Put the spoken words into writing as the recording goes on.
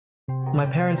My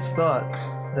parents thought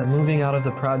that moving out of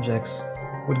the projects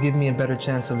would give me a better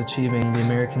chance of achieving the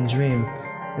American dream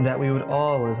and that we would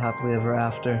all live happily ever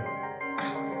after.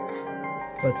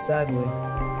 But sadly,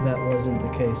 that wasn't the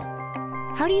case.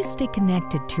 How do you stay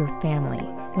connected to your family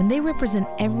when they represent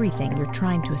everything you're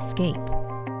trying to escape?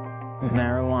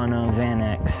 Marijuana,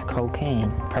 Xanax,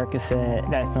 cocaine, Percocet,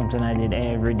 that's something I did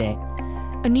every day.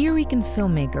 A Nuyorican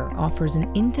filmmaker offers an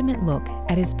intimate look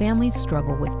at his family's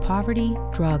struggle with poverty,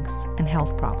 drugs, and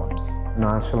health problems.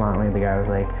 Nonchalantly, the guy was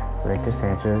like, Victor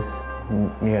Sanchez,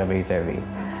 you have HIV.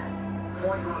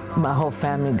 My whole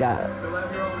family got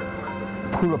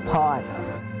pulled apart.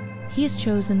 He has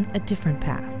chosen a different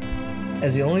path.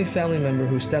 As the only family member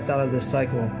who stepped out of this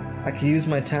cycle, I could use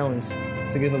my talents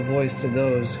to give a voice to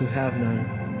those who have none.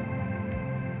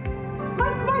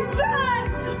 But my son!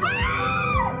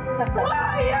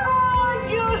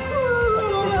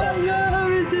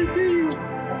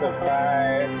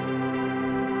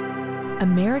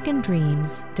 American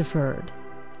Dreams Deferred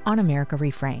on America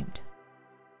ReFramed.